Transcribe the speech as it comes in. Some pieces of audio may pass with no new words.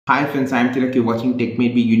Hi friends, I am Tilak. You're watching Tech May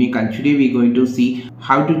Be Unique, and today we're going to see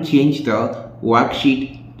how to change the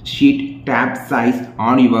worksheet tab size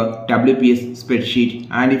on your WPS spreadsheet.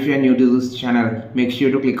 And if you are new to this channel, make sure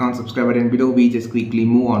to click on subscribe button below. We just quickly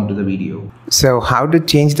move on to the video. So how to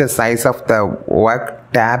change the size of the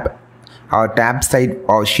work tab or tab size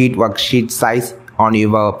or worksheet size on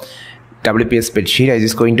your WPS spreadsheet. I'm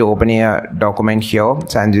just going to open a document here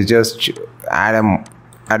and you just add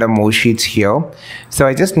more sheets here. So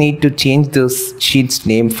I just need to change this sheet's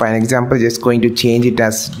name. For an example, just going to change it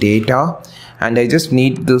as data, and I just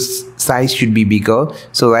need this size should be bigger.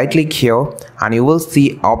 So right click here and you will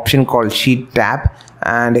see option called sheet tab,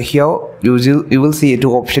 and here you will see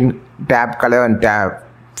two option, tab color and tab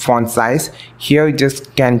font size. Here you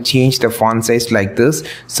just can change the font size like this.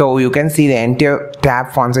 So you can see the entire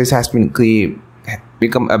tab font size has been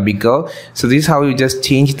become a bigger. So this is how you just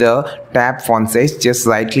change the tab font size. Just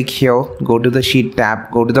right click here, go to the sheet tab,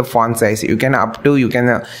 go to the font size. You can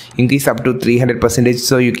increase up to 300%.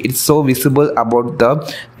 So it's so visible about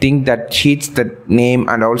the thing that sheets, the name,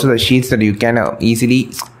 and also the sheets that you can easily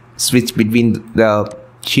switch between the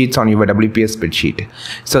sheets on your WPS spreadsheet.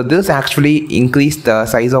 So this actually increase the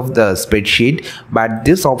size of the spreadsheet, but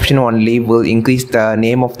this option only will increase the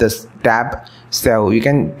name of the tab. So you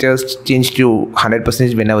can just change to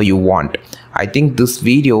 100% whenever you want. I think this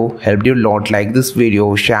video helped you a lot. Like this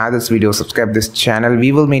video, share this video, subscribe this channel.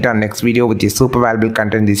 We will meet on next video with a super valuable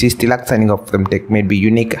content. This is Tilak signing off from Tech May Be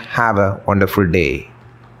Unique. Have a wonderful day.